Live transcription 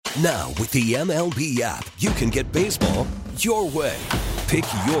Now, with the MLB app, you can get baseball your way. Pick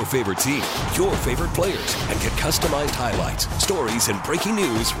your favorite team, your favorite players, and get customized highlights, stories, and breaking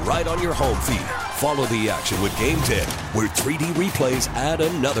news right on your home feed. Follow the action with Game 10, where 3D replays add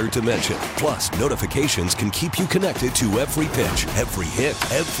another dimension. Plus, notifications can keep you connected to every pitch, every hit,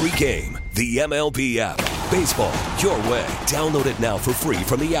 every game. The MLB app. Baseball your way. Download it now for free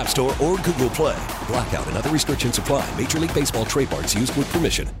from the App Store or Google Play. Blackout and other restrictions apply. Major League Baseball trademarks used with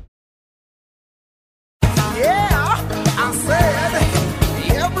permission. I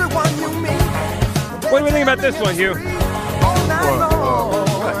said, everyone you meet. What do we think about this one, Hugh?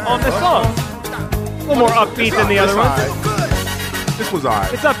 On the song. A little more upbeat than the other ones. This was all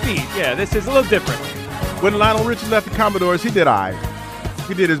right. It's upbeat, yeah. This is a little different. When Lionel Richie left the Commodores, he did all right.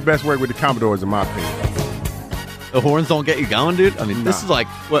 He did his best work with the Commodores, in my opinion. The horns don't get you going, dude? I mean, This is like,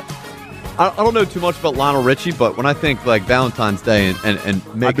 what? I don't know too much about Lionel Richie, but when I think like Valentine's Day and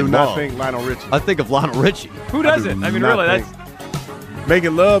making I do not love, think Lionel Richie. I think of Lionel Richie. Who doesn't? I mean, really, that's...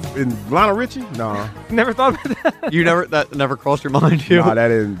 Making love in Lionel Richie? No. Never thought about that? That never crossed your mind, Hugh? No, that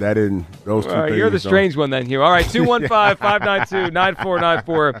didn't. Those two things. You're the strange one then, Hugh. All right,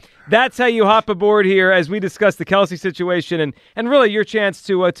 215-592-9494. That's how you hop aboard here as we discuss the Kelce situation and really your chance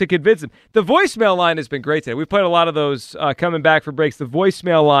to convince him. The voicemail line has been great today. We've played a lot of those coming back for breaks. The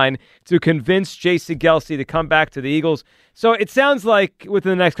voicemail line to convince Jason Kelce to come back to the Eagles. So it sounds like within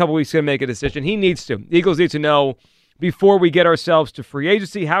the next couple weeks he's going to make a decision. He needs to. The Eagles need to know before we get ourselves to free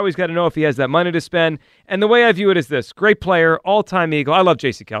agency. Howie's got to know if he has that money to spend. And the way I view it is this. Great player, all-time Eagle. I love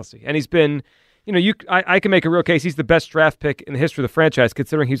Jason Kelce. And he's been, I can make a real case. He's the best draft pick in the history of the franchise,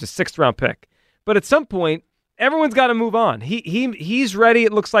 considering he was a sixth-round pick. But at some point, everyone's got to move on. He's ready,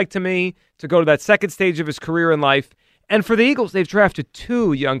 it looks like to me, to go to that second stage of his career in life. And for the Eagles, they've drafted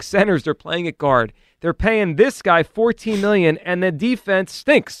 2 young centers. They're playing at guard. They're paying this guy $14 million, and the defense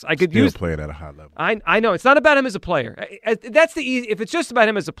stinks. I could Still use playing at a high level. I know it's not about him as a player. That's the easy. If it's just about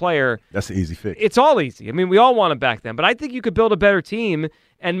him as a player, that's the easy fix. It's all easy. I mean, we all want him back then, but I think you could build a better team,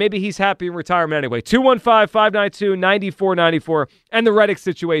 and maybe he's happy in retirement anyway. 215-592-9494, and the Reddick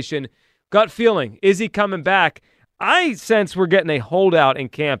situation. Gut feeling: is he coming back? I sense we're getting a holdout in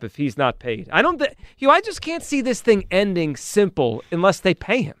camp if he's not paid. I just can't see this thing ending simple unless they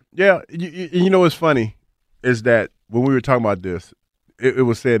pay him. Yeah, you know what's funny is that when we were talking about this, it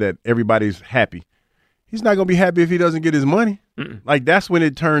was said that everybody's happy. He's not going to be happy if he doesn't get his money. Like, that's when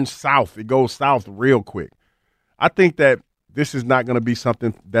it turns south. It goes south real quick. I think that this is not going to be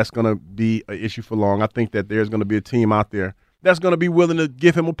something that's going to be an issue for long. I think that there's going to be a team out there that's going to be willing to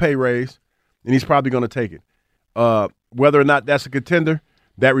give him a pay raise, and he's probably going to take it. Whether or not that's a contender,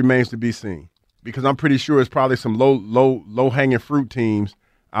 that remains to be seen. Because I'm pretty sure it's probably some low-hanging fruit teams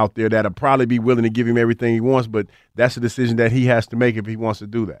out there that'll probably be willing to give him everything he wants, but that's a decision that he has to make if he wants to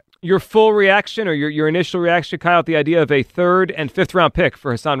do that. Your full reaction or your initial reaction, Kyle, at the idea of a 3rd and 5th round pick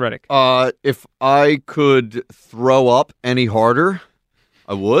for Haason Reddick? If I could throw up any harder,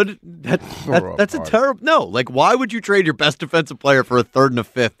 I would. That's a terrible. No, like, why would you trade your best defensive player for a 3rd and a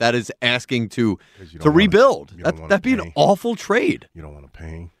 5th? That is asking to rebuild. That'd be an awful trade. You don't want to pay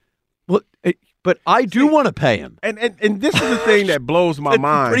him. Well, but I do want to pay him. And this is the thing that blows my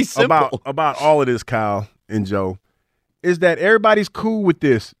mind about all of this, Kyle and Joe, is that everybody's cool with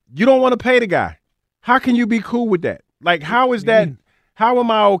this. You don't want to pay the guy. How can you be cool with that? Like, how is that? How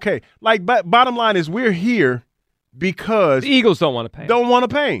am I okay? Like, bottom line is we're here because the Eagles don't want to pay him. Don't want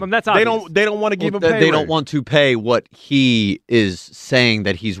to pay him. That's obvious. They don't want to give him pay. They don't want to pay what he is saying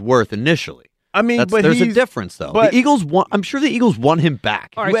that he's worth initially. I mean, but there's a difference, though. The Eagles want. I'm sure the Eagles want him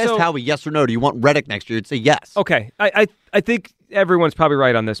back. Right, you asked Howie, yes or no. Do you want Reddick next year? He'd say yes. Okay, I think everyone's probably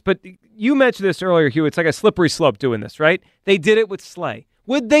right on this. But you mentioned this earlier, Hugh. It's like a slippery slope doing this, right? They did it with Slay.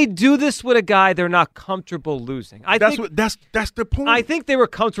 Would they do this with a guy they're not comfortable losing? That's the point. I think they were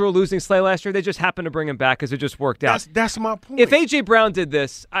comfortable losing Slay last year. They just happened to bring him back because it just worked out. That's my point. If A.J. Brown did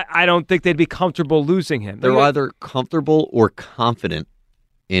this, I don't think they'd be comfortable losing him. They're either comfortable or confident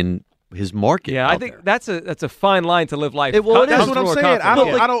in his market. Yeah, I think that's a fine line to live life. That's what I'm saying.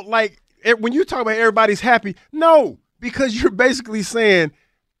 I don't like when you talk about everybody's happy. No, because you're basically saying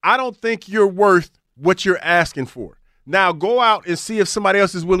I don't think you're worth what you're asking for. Now go out and see if somebody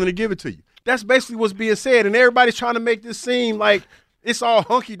else is willing to give it to you. That's basically what's being said, and everybody's trying to make this seem like it's all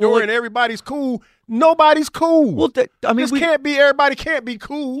hunky dory and everybody's cool. Nobody's cool. Well, everybody can't be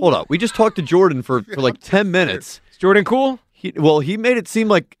cool. Hold up, we just talked to Jordan for like 10 minutes. Is Jordan cool? He made it seem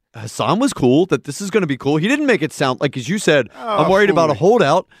like Haason was cool, that this is going to be cool. He didn't make it sound like, as you said, I'm worried about a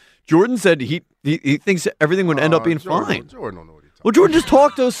holdout. Jordan said he thinks everything would end up being fine. Jordan don't know what he's talking Well, Jordan just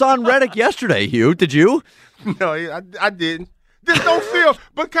talked to Haason Reddick yesterday, Hugh. Did you? No, I didn't. This don't feel.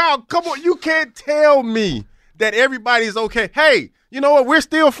 But Kyle, come on, you can't tell me that everybody's okay. Hey, you know what? We're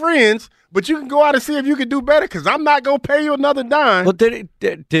still friends, but you can go out and see if you can do better because I'm not gonna pay you another dime. But did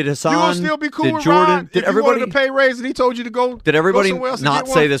Haason? You gonna still be cool with Jordan? Ron? Did if everybody you wanted a pay raise and he told you to go? Did everybody go somewhere else not and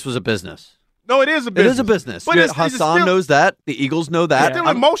get say one? this was a business? No, it is a business. It is a business. But it's Haason still, knows that. The Eagles know that. It's still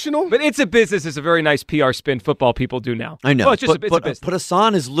emotional. But it's a business. It's a very nice PR spin football people do now. I know. Well, it's just but a business. But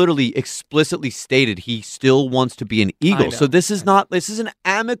Haason has literally explicitly stated he still wants to be an Eagle. So this is an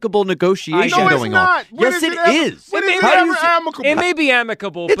amicable negotiation No, it's going not. on. When Yes, is it ever- is. when is it How do you ever say- amicable? It may be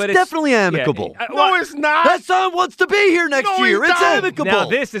amicable, It's but definitely amicable. No, it's not. Haason wants to be here next No, year. he It's don't. amicable. Now,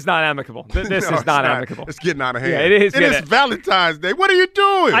 this is not amicable. This No, is it's not amicable. It's getting out of hand. Yeah, it is. It is Valentine's Day. What are you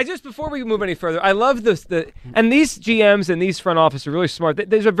doing? Before we move any further, I love this. And these GMs and these front office are really smart.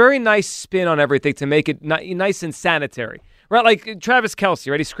 There's a very nice spin on everything to make it nice and sanitary, right? Like Travis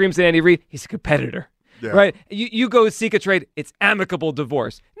Kelce, right? He screams at Andy Reid. He's a competitor, right? You go seek a trade. It's amicable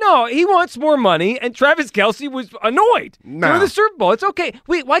divorce. No, he wants more money, and Travis Kelce was annoyed during the Super Bowl. It's okay.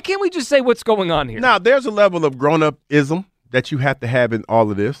 Wait, why can't we just say what's going on here? Now, there's a level of grown-up-ism that you have to have in all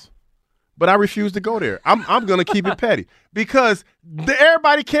of this. But I refuse to go there. I'm going to keep it petty because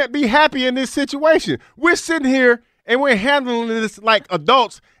everybody can't be happy in this situation. We're sitting here and we're handling this like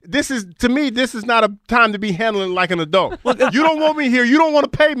adults. This is not a time to be handling like an adult. You don't want me here. You don't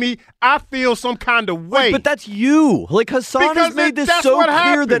want to pay me. I feel some kind of way. But that's you. Like Haason has made this that's so what clear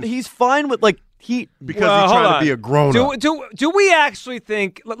happens. that he's fine with because he's trying to be a grown-up. Do we actually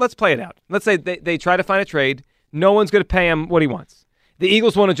think? Let's play it out. Let's say they try to find a trade. No one's going to pay him what he wants. The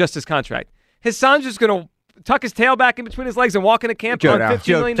Eagles won't adjust his contract. Haason's just going to tuck his tail back in between his legs and walk into camp on $15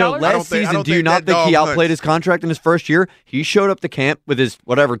 million. Last season, do you not think he outplayed his contract in his first year? He showed up to camp with his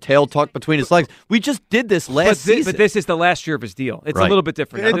tail tucked between his legs. We just did this last season. But this is the last year of his deal. It's a little bit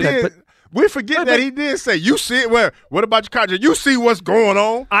different. We forget that he did say, you see it. Well, what about your contract? You see what's going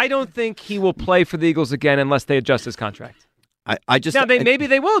on. I don't think he will play for the Eagles again unless they adjust his contract. Maybe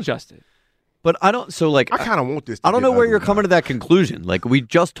they will adjust it. But I don't. So I kind of want this. I don't know where you're coming to that conclusion. Like we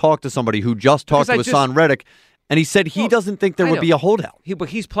just talked to somebody who just talked to Haason Reddick, and he said he doesn't think there would be a holdout. But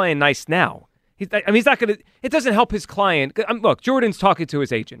he's playing nice now. He's not going to. It doesn't help his client. Look, Jordan's talking to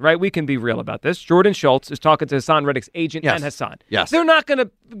his agent, right? We can be real about this. Jordan Schultz is talking to Haason Reddick's agent and Haason. Yes. They're not going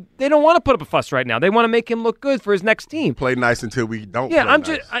to. They don't want to put up a fuss right now. They want to make him look good for his next team. Play nice until we don't. Yeah,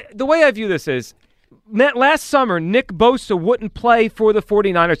 the way I view this is. Last summer, Nick Bosa wouldn't play for the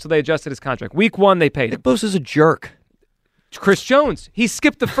 49ers until they adjusted his contract. Week 1, they paid him. Nick Bosa's a jerk. Chris Jones, he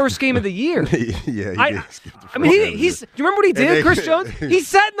skipped the first game of the year. He did. Do you remember what he did, Chris Jones? He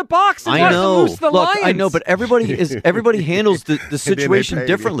sat in the box and watched them lose the Lions. I know, but everybody handles the situation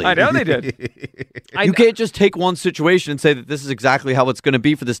differently. I know they did. You can't just take one situation and say that this is exactly how it's going to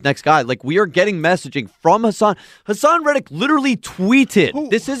be for this next guy. Like, we are getting messaging from Haason. Haason Reddick literally tweeted.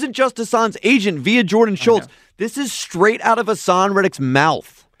 This isn't just Hasson's agent via Jordan Schultz. This is straight out of Haason Reddick's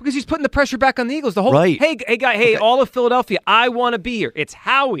mouth. Because he's putting the pressure back on the Eagles. The whole all of Philadelphia, I want to be here. It's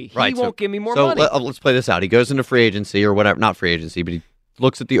Howie. He won't give me more money. So let's play this out. He goes into free agency or whatever, not free agency, but he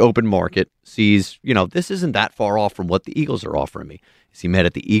looks at the open market, sees, this isn't that far off from what the Eagles are offering me. Is he mad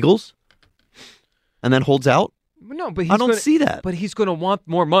at the Eagles? And then holds out? No, but I don't see that. But he's going to want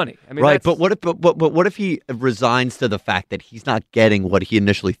more money. I mean, right, but what if he resigns to the fact that he's not getting what he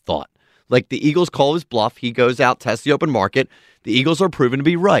initially thought? Like the Eagles call his bluff. He goes out, tests the open market. The Eagles are proven to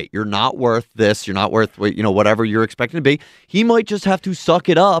be right. You're not worth this. You're not worth whatever you're expecting to be. He might just have to suck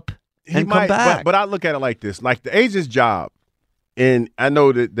it up and come back. But I look at it like this: like the agent's job, and I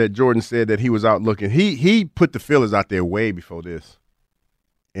know that Jordan said that he was out looking. He put the fillers out there way before this,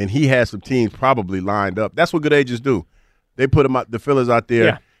 and he had some teams probably lined up. That's what good agents do. They put the fillers out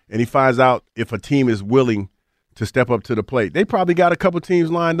there, and he finds out if a team is willing to step up to the plate. They probably got a couple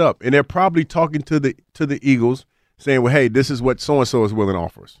teams lined up, and they're probably talking to the Eagles, saying, well, hey, this is what so-and-so is willing to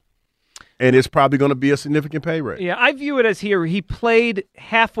offer us. And it's probably going to be a significant pay raise. Yeah, I view it as he played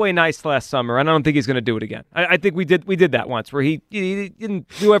halfway nice last summer, and I don't think he's going to do it again. I think we did that once, where he didn't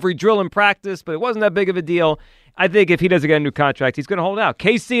do every drill in practice, but it wasn't that big of a deal. I think if he doesn't get a new contract, he's going to hold out.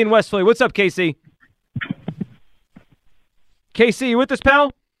 KC in West Philly. What's up, KC? KC, you with us,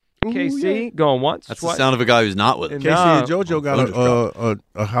 pal? KC, going once. That's the sound of a guy who's not with him. KC and JoJo got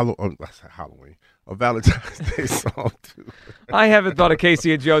a Valentine's Day song, too. I haven't thought of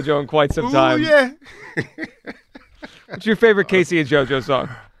Casey and JoJo in quite some time. Yeah. What's your favorite Casey and JoJo song?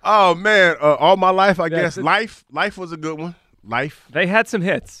 Oh, man. All My Life, I guess. Life was a good one. Life. They had some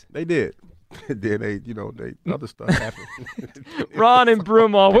hits. They did. They other stuff happened. Ron in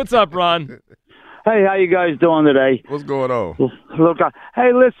Broomall. What's up, Ron? Hey, how you guys doing today? What's going on? Look,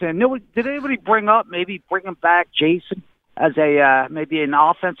 hey, listen, did anybody bring up maybe bringing back Jason as a maybe an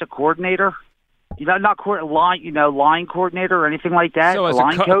offensive coordinator. Line coordinator or anything like that. So as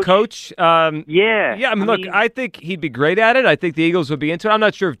line a coach, yeah. I mean, I think he'd be great at it. I think the Eagles would be into it. I'm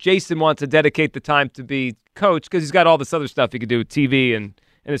not sure if Jason wants to dedicate the time to be coach because he's got all this other stuff he could do with TV and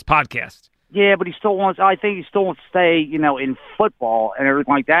his podcast. Yeah, but he still wants. I think he still wants to stay, in football and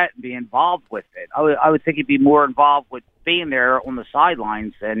everything like that, and be involved with it. I would think he'd be more involved with being there on the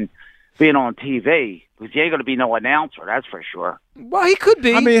sidelines than being on TV. Because he ain't going to be no announcer, that's for sure. Well, he could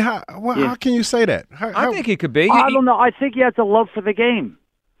be. I mean, how can you say that? I think he could be. I don't know. I think he has a love for the game.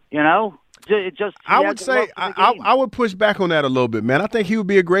 I would say I would push back on that a little bit, man. I think he would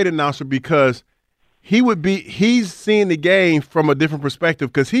be a great announcer because he's seeing the game from a different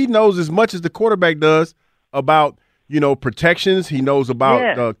perspective because he knows as much as the quarterback does about protections. He knows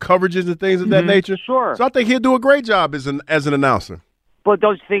about coverages and things of that nature. Sure. So I think he'll do a great job as an announcer. But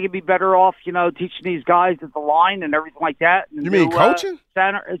don't you think it'd be better off, teaching these guys at the line and everything like that? And you mean coaching?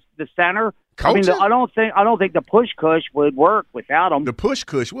 The center. Coaching? I don't think the push cush would work without him. The push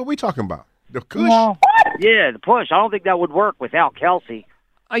cush. What are we talking about? The cush? Yeah, the push. I don't think that would work without Kelsey.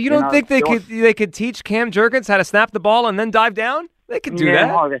 You don't think they could teach Cam Jurgens how to snap the ball and then dive down? They could do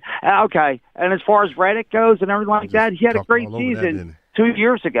that. Okay. And as far as Reddick goes and everything like that, he had a great season 2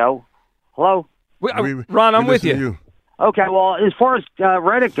 years ago. Hello? Ron, I'm with you. Okay, well, as far as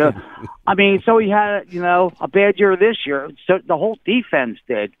Reddick, so he had, a bad year this year. So the whole defense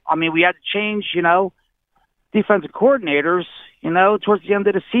did. I mean, we had to change, defensive coordinators, towards the end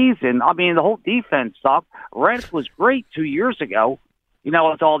of the season. I mean, the whole defense sucked. Reddick was great 2 years ago,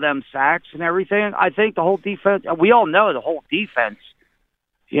 with all them sacks and everything. I think the whole defense, we all know the whole defense,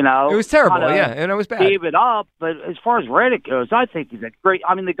 it was terrible, and it was bad. Gave it up, but as far as Reddick goes, I think he's a great,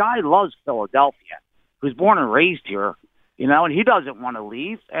 the guy loves Philadelphia. He was born and raised here. And he doesn't want to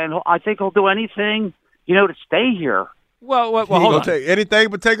leave, and I think he'll do anything, to stay here. Well, hold on. Take anything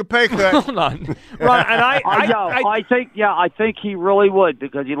but take a pay cut. Hold on, Ron. And I think he really would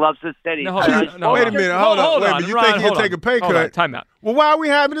because he loves this city. No, wait a minute. Hold on. Wait a minute. You think he'll take a pay cut? Time out. Well, why are we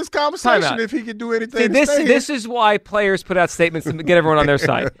having this conversation if he could do anything? See, this is why players put out statements to get everyone on their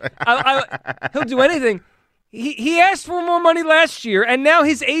side. He'll do anything. He asked for more money last year, and now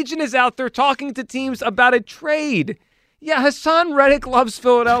his agent is out there talking to teams about a trade. Yeah, Haason Reddick loves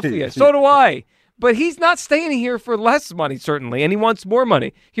Philadelphia. So do I. But he's not staying here for less money, certainly, and he wants more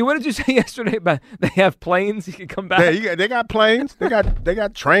money. What did you say yesterday about they have planes? He could come back. Yeah, they got planes. They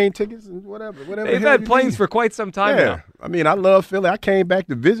got train tickets and whatever. They've had planes for quite some time now. I mean, I love Philly. I came back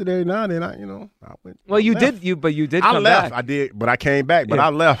to visit every now and then. I went. Well, you did. But you did. Come left. Back. I did, but I came back. But I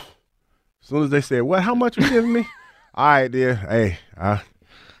left as soon as they said, "What? How much you giving me?" All right, dear. Hey, I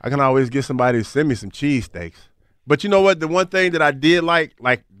can always get somebody to send me some cheesesteaks. But you know what? The one thing that I did like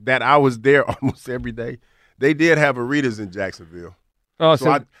that I was there almost every day, they did have Aritas in Jacksonville. Oh,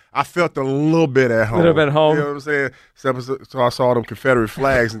 so I felt a little bit at home. A little bit home. You know what I'm saying? So I saw them Confederate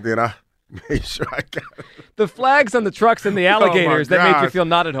flags, and then I made sure I got it. The flags on the trucks and the alligators that made you feel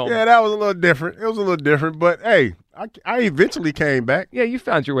not at home. Yeah, that was a little different. It was a little different. But, hey, I eventually came back. Yeah, you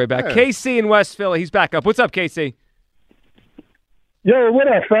found your way back. Yeah. KC in West Philly. He's back up. What's up, KC? Yo, what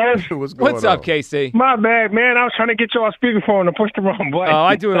up, fellas? What's up, KC? My bad, man. I was trying to get you on speakerphone and push the wrong button. Oh,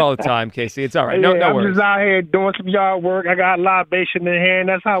 I do it all the time, KC. It's all right. No I'm worries. just out here doing some yard work. I got libation in hand.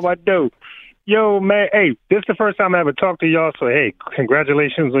 That's how I do. Yo, man, hey, this is the first time I ever talked to y'all, so, hey,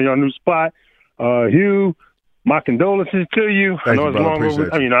 congratulations on your new spot. Hugh, my condolences to you. Thank you, brother.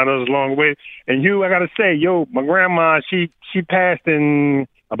 I know it's a long way. And Hugh, I got to say, my grandma, she passed in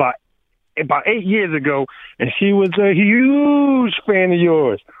about 8 years ago, and she was a huge fan of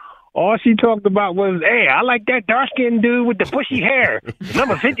yours. All she talked about was, hey, I like that dark-skinned dude with the bushy hair,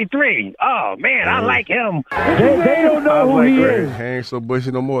 number 53. Oh, man, I like him. They don't know who he is. He ain't so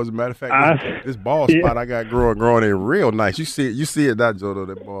bushy no more. As a matter of fact, this bald spot I got growing in real nice. You see it, that Jodo,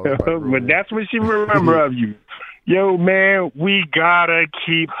 that bald spot. But that's what she remember of you. Yo, man, we gotta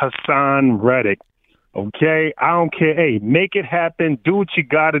keep Haason Reddick. Okay? I don't care. Hey, make it happen. Do what you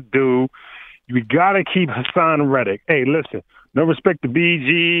got to do. We got to keep Haason Reddick. Hey, listen, no respect to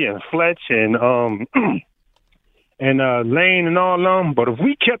BG and Fletch and Lane and all them, but if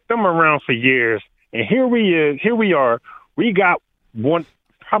we kept them around for years, and here we are, we got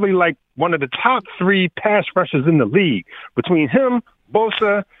probably like one of the top 3 pass rushers in the league between him,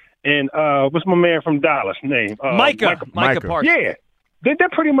 Bosa, and what's my man from Dallas name? Micah Parsons. Yeah. They're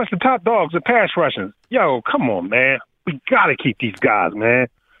pretty much the top dogs of pass rushing. Yo, come on, man. We got to keep these guys, man.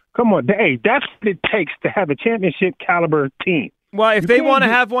 Come on. Hey, that's what it takes to have a championship caliber team. Well, if they want to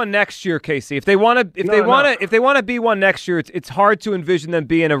have one next year, Casey, if they want to be one next year, it's hard to envision them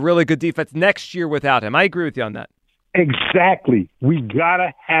being a really good defense next year without him. I agree with you on that. Exactly. We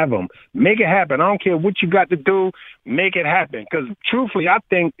gotta have them. Make it happen. I don't care what you got to do. Make it happen. Because truthfully, I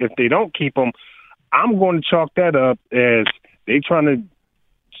think if they don't keep them, I'm going to chalk that up as they trying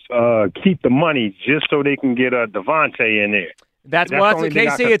to keep the money just so they can get a Devontae in there. That's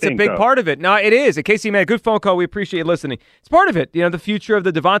Casey. It's a big part of it. No, it is. Casey, man, good phone call. We appreciate you listening. It's part of it. You know, the future of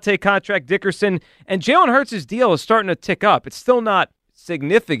the Devontae contract, Dickerson, and Jalen Hurts' deal is starting to tick up. It's still not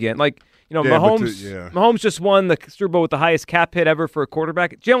significant. Like, you know, Mahomes just won the Super Bowl with the highest cap hit ever for a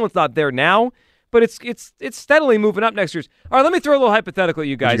quarterback. Jalen's not there now, but it's steadily moving up next year. All right, let me throw a little hypothetical at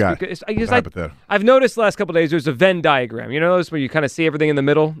you guys. Because I've noticed the last couple of days there's a Venn diagram. You know this where you kind of see everything in the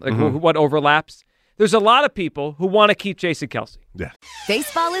middle, like what overlaps? There's a lot of people who want to keep Jason Kelce. Yeah.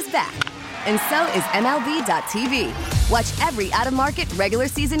 Baseball is back, and so is MLB.tv. Watch every out-of-market regular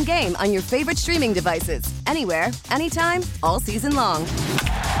season game on your favorite streaming devices, anywhere, anytime, all season long.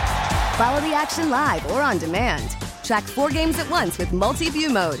 Follow the action live or on demand. Track 4 games at once with multi-view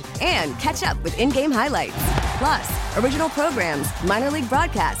mode and catch up with in-game highlights. Plus, original programs, minor league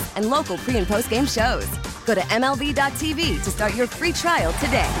broadcasts, and local pre- and post-game shows. Go to MLB.tv to start your free trial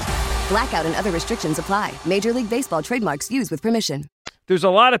today. Blackout and other restrictions apply. Major League Baseball trademarks used with permission. There's a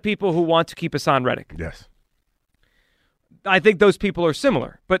lot of people who want to keep Haason Reddick. Yes. I think those people are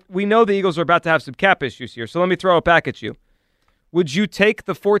similar. But we know the Eagles are about to have some cap issues here, so let me throw it back at you. Would you take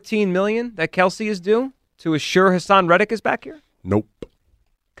the $14 million that Kelce is due to assure Haason Reddick is back here? Nope.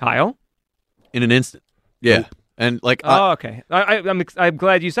 Kyle? In an instant. Yeah. Nope. And like, okay. I'm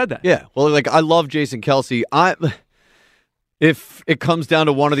glad you said that. Yeah. Well, like, I love Jason Kelce. If it comes down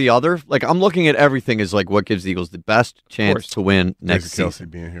to one or the other, like, I'm looking at everything as like what gives the Eagles the best chance to win next season. Kelce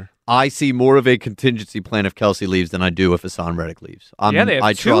being here. I see more of a contingency plan if Kelce leaves than I do if Haason Reddick leaves.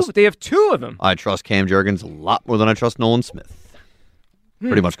 They have two of them. I trust Cam Jurgens a lot more than I trust Nolan Smith.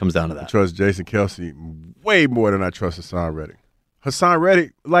 Pretty much comes down to that. I trust Jason Kelce way more than I trust Haason Reddick. Haason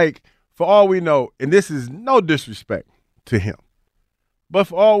Reddick, like, for all we know, and this is no disrespect to him, but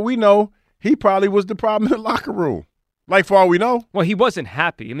for all we know, he probably was the problem in the locker room. Like, for all we know. Well, he wasn't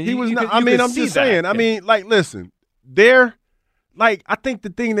happy. I mean, he was not. I'm just saying. I mean, like, listen, I think the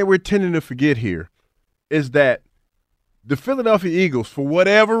thing that we're tending to forget here is that the Philadelphia Eagles, for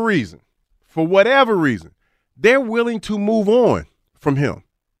whatever reason, they're willing to move on from him.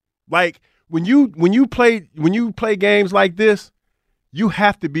 Like, when you play games like this, you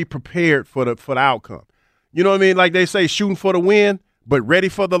have to be prepared for the outcome. You know what I mean? Like they say, shooting for the win, but ready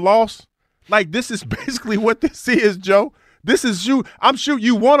for the loss. Like, this is basically what this is, Joe. This is you. I'm sure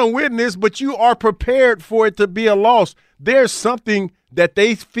you want to win this, but you are prepared for it to be a loss. There's something that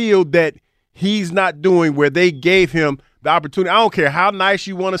they feel that he's not doing where they gave him the opportunity. I don't care how nice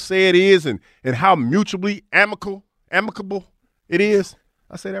you want to say it is and how mutually amicable it is.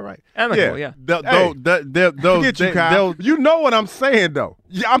 I say that right? Amicable, yeah. You know what I'm saying, though.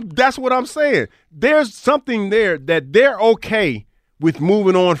 That's what I'm saying. There's something there that they're okay with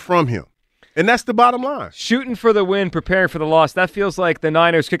moving on from him. And that's the bottom line. Shooting for the win, preparing for the loss. That feels like the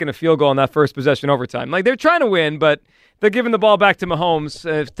Niners kicking a field goal on that first possession overtime. Like, they're trying to win, but they're giving the ball back to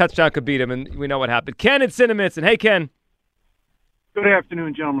Mahomes. Touchdown could beat him, and we know what happened. Ken and Cinnaminson. Hey, Ken. Good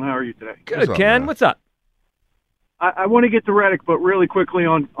afternoon, gentlemen. How are you today? Good, Ken. What's up? I want to get to Reddick, but really quickly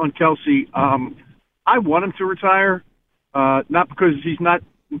on Kelce. I want him to retire, not because he's not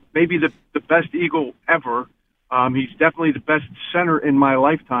maybe the best Eagle ever. He's definitely the best center in my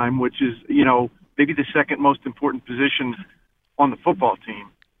lifetime, which is, maybe the second most important position on the football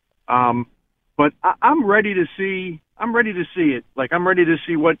team. But I'm ready to see. I'm ready to see it. Like, I'm ready to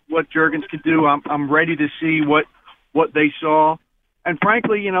see what Jurgens can do. I'm ready to see what they saw. And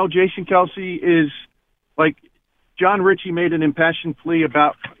frankly, Jason Kelce is like John Ritchie made an impassioned plea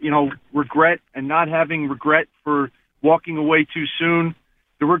about, regret and not having regret for walking away too soon.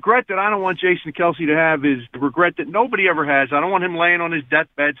 The regret that I don't want Jason Kelce to have is the regret that nobody ever has. I don't want him laying on his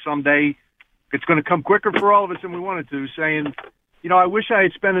deathbed someday. It's going to come quicker for all of us than we wanted to, saying, I wish I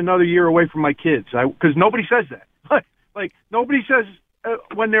had spent another year away from my kids. Because nobody says that. Like, nobody says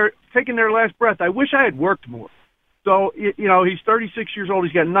when they're taking their last breath, I wish I had worked more. So, he's 36 years old.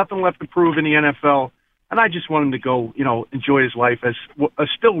 He's got nothing left to prove in the NFL. And I just want him to go, enjoy his life as a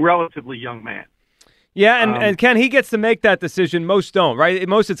still relatively young man. Yeah, and Ken, he gets to make that decision. Most don't, right?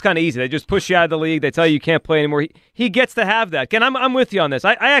 Most it's kind of easy. They just push you out of the league. They tell you can't play anymore. He gets to have that. Ken, I'm with you on this.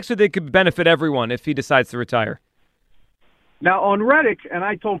 I actually think it could benefit everyone if he decides to retire. Now, on Reddick, and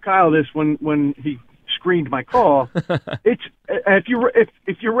I told Kyle this when he screened my call, it's if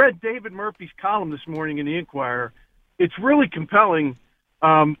you read David Murphy's column this morning in the Inquirer, it's really compelling.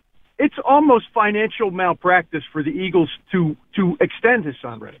 It's almost financial malpractice for the Eagles to extend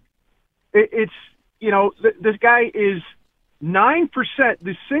Haason Reddick. this guy is 9%,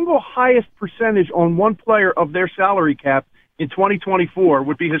 the single highest percentage on one player of their salary cap in 2024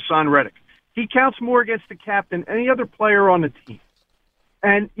 would be Haason Reddick. He counts more against the cap than any other player on the team.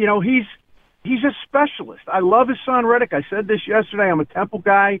 And, he's a specialist. I love Haason Reddick. I said this yesterday. I'm a Temple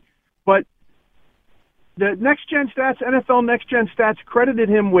guy. But the Next Gen Stats, NFL Next Gen Stats, credited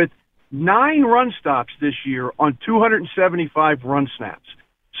him with 9 run stops this year on 275 run snaps.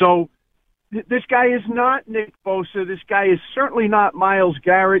 So this guy is not Nick Bosa. This guy is certainly not Myles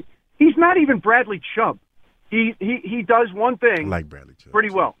Garrett. He's not even Bradley Chubb. He does one thing like Bradley Chubb pretty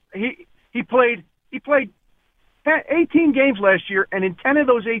well. He played 18 games last year, and in 10 of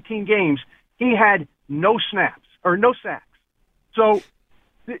those 18 games, he had no snaps or no sacks. So,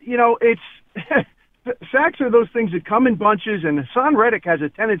 it's sacks are those things that come in bunches, and Haason Reddick has a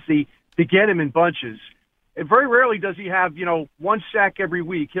tendency to get him in bunches. And very rarely does he have, 1 sack every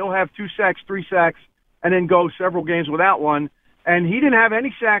week. He'll have 2 sacks, 3 sacks, and then go several games without one. And he didn't have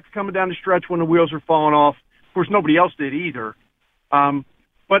any sacks coming down the stretch when the wheels were falling off. Of course, nobody else did either.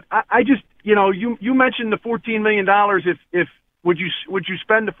 But I just, you mentioned the $14 million. If would you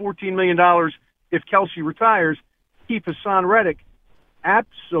spend the $14 million if Kelsey retires? Keep Haason Reddick?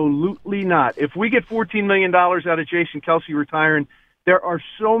 Absolutely not. If we get $14 million out of Jason Kelsey retiring, there are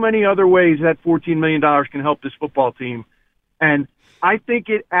so many other ways that $14 million can help this football team. And I think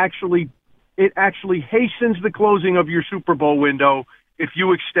it actually hastens the closing of your Super Bowl window if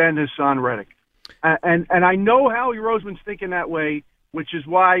you extend Haason Reddick. And I know Howie Roseman's thinking that way, which is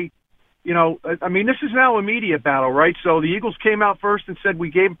why, this is now a media battle, right? So the Eagles came out first and said we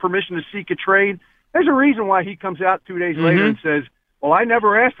gave him permission to seek a trade. There's a reason why he comes out 2 days later and says, well, I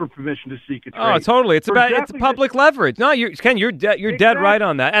never asked for permission to seek a trade. Oh, totally. It's public leverage. No, Ken, you're dead right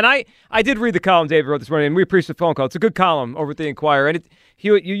on that. And I did read the column David wrote this morning, and we appreciate the phone call. It's a good column over at the Inquirer. And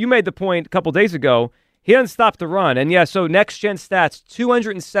you made the point a couple days ago. He doesn't stop the run. And, yeah, so Next Gen Stats,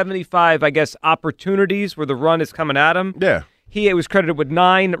 275, I guess, opportunities where the run is coming at him. Yeah. He was credited with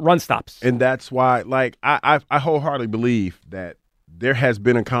 9 run stops. And that's why, I wholeheartedly believe that there has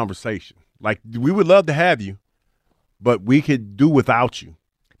been a conversation. We would love to have you, but we could do without you.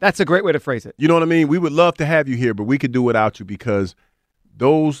 That's a great way to phrase it. You know what I mean? We would love to have you here, but we could do without you because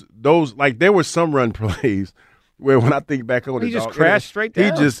those there were some run plays where when I think back on it, he just crashed straight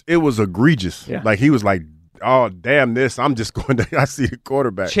down. It was egregious. Yeah. He was like, oh, damn this. I'm just going to – I see the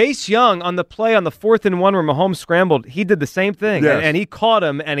quarterback. Chase Young on the play on the 4th and 1 where Mahomes scrambled, he did the same thing. Yes. And he caught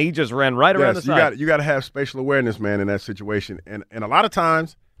him, and he just ran right around the side. You got to have spatial awareness, man, in that situation. And a lot of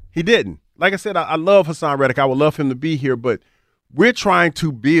times he didn't. Like I said, I love Haason Reddick. I would love him to be here, but we're trying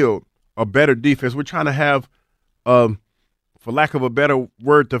to build a better defense. We're trying to have, for lack of a better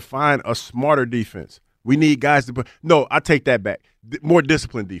word, to find a smarter defense. We need guys to – no, I take that back. More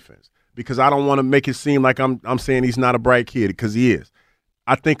disciplined defense. Because I don't want to make it seem like I'm saying he's not a bright kid, because he is.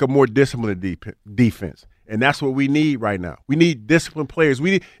 I think a more disciplined defense, and that's what we need right now. We need disciplined players.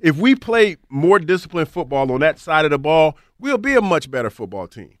 If we play more disciplined football on that side of the ball, we'll be a much better football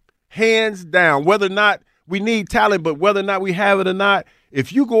team. Hands down, whether or not we need talent, but whether or not we have it or not,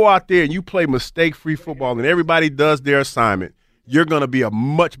 if you go out there and you play mistake-free football and everybody does their assignment, you're going to be a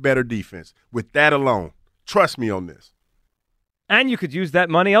much better defense with that alone. Trust me on this. And you could use that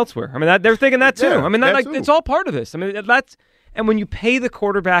money elsewhere. I mean, they're thinking that too. Yeah, I mean, it's all part of this. I mean, and when you pay the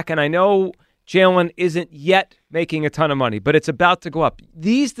quarterback, and I know Jalen isn't yet making a ton of money, but it's about to go up.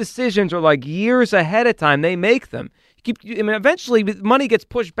 These decisions are like years ahead of time. They make them. Eventually, money gets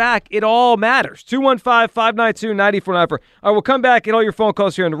pushed back. It all matters. 215-592-9494. All right, we'll come back and all your phone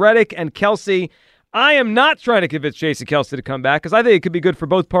calls here on Reddick and Kelsey. I am not trying to convince Jason Kelsey to come back because I think it could be good for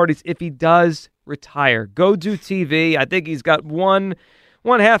both parties if he does retire. Go do TV. I think he's got one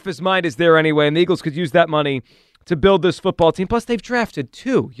half his mind is there anyway, and the Eagles could use that money to build this football team. Plus, they've drafted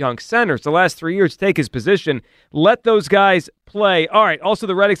 2 young centers the last 3 years to take his position. Let those guys play. All right, also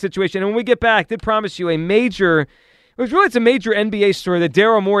the Reddick situation. And when we get back, I did promise you it's a major NBA story that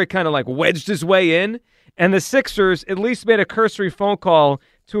Daryl Morey kind of wedged his way in, and the Sixers at least made a cursory phone call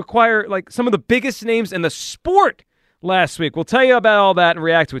to acquire some of the biggest names in the sport last week. We'll tell you about all that and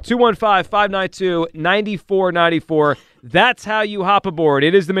react to it. 215-592-9494. That's how you hop aboard.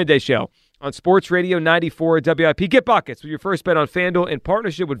 It is the Midday Show on Sports Radio 94 WIP. Get buckets with your first bet on FanDuel in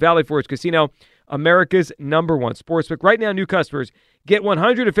partnership with Valley Forge Casino, America's #1 sportsbook. Right now, new customers get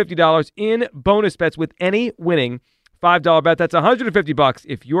 $150 in bonus bets with any winning $5 bet. That's $150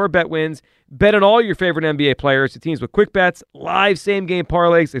 if your bet wins. Bet on all your favorite NBA players, the teams with quick bets, live same-game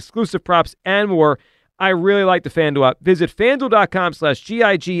parlays, exclusive props, and more. I really like the FanDuel app. Visit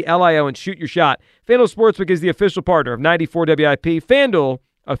FanDuel.com/GIGLIO and shoot your shot. FanDuel Sportsbook is the official partner of 94 WIP. FanDuel,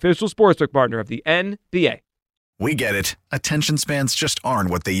 official sportsbook partner of the NBA. We get it. Attention spans just aren't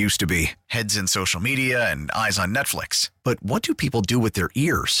what they used to be. Heads in social media and eyes on Netflix. But what do people do with their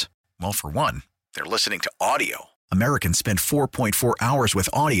ears? Well, for one, they're listening to audio. Americans spend 4.4 hours with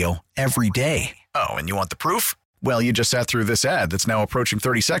audio every day. Oh, and you want the proof? Well, you just sat through this ad that's now approaching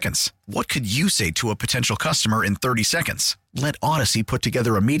 30 seconds. What could you say to a potential customer in 30 seconds? Let Odyssey put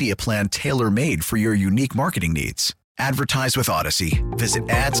together a media plan tailor-made for your unique marketing needs. Advertise with Odyssey. Visit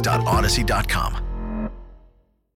ads.odyssey.com.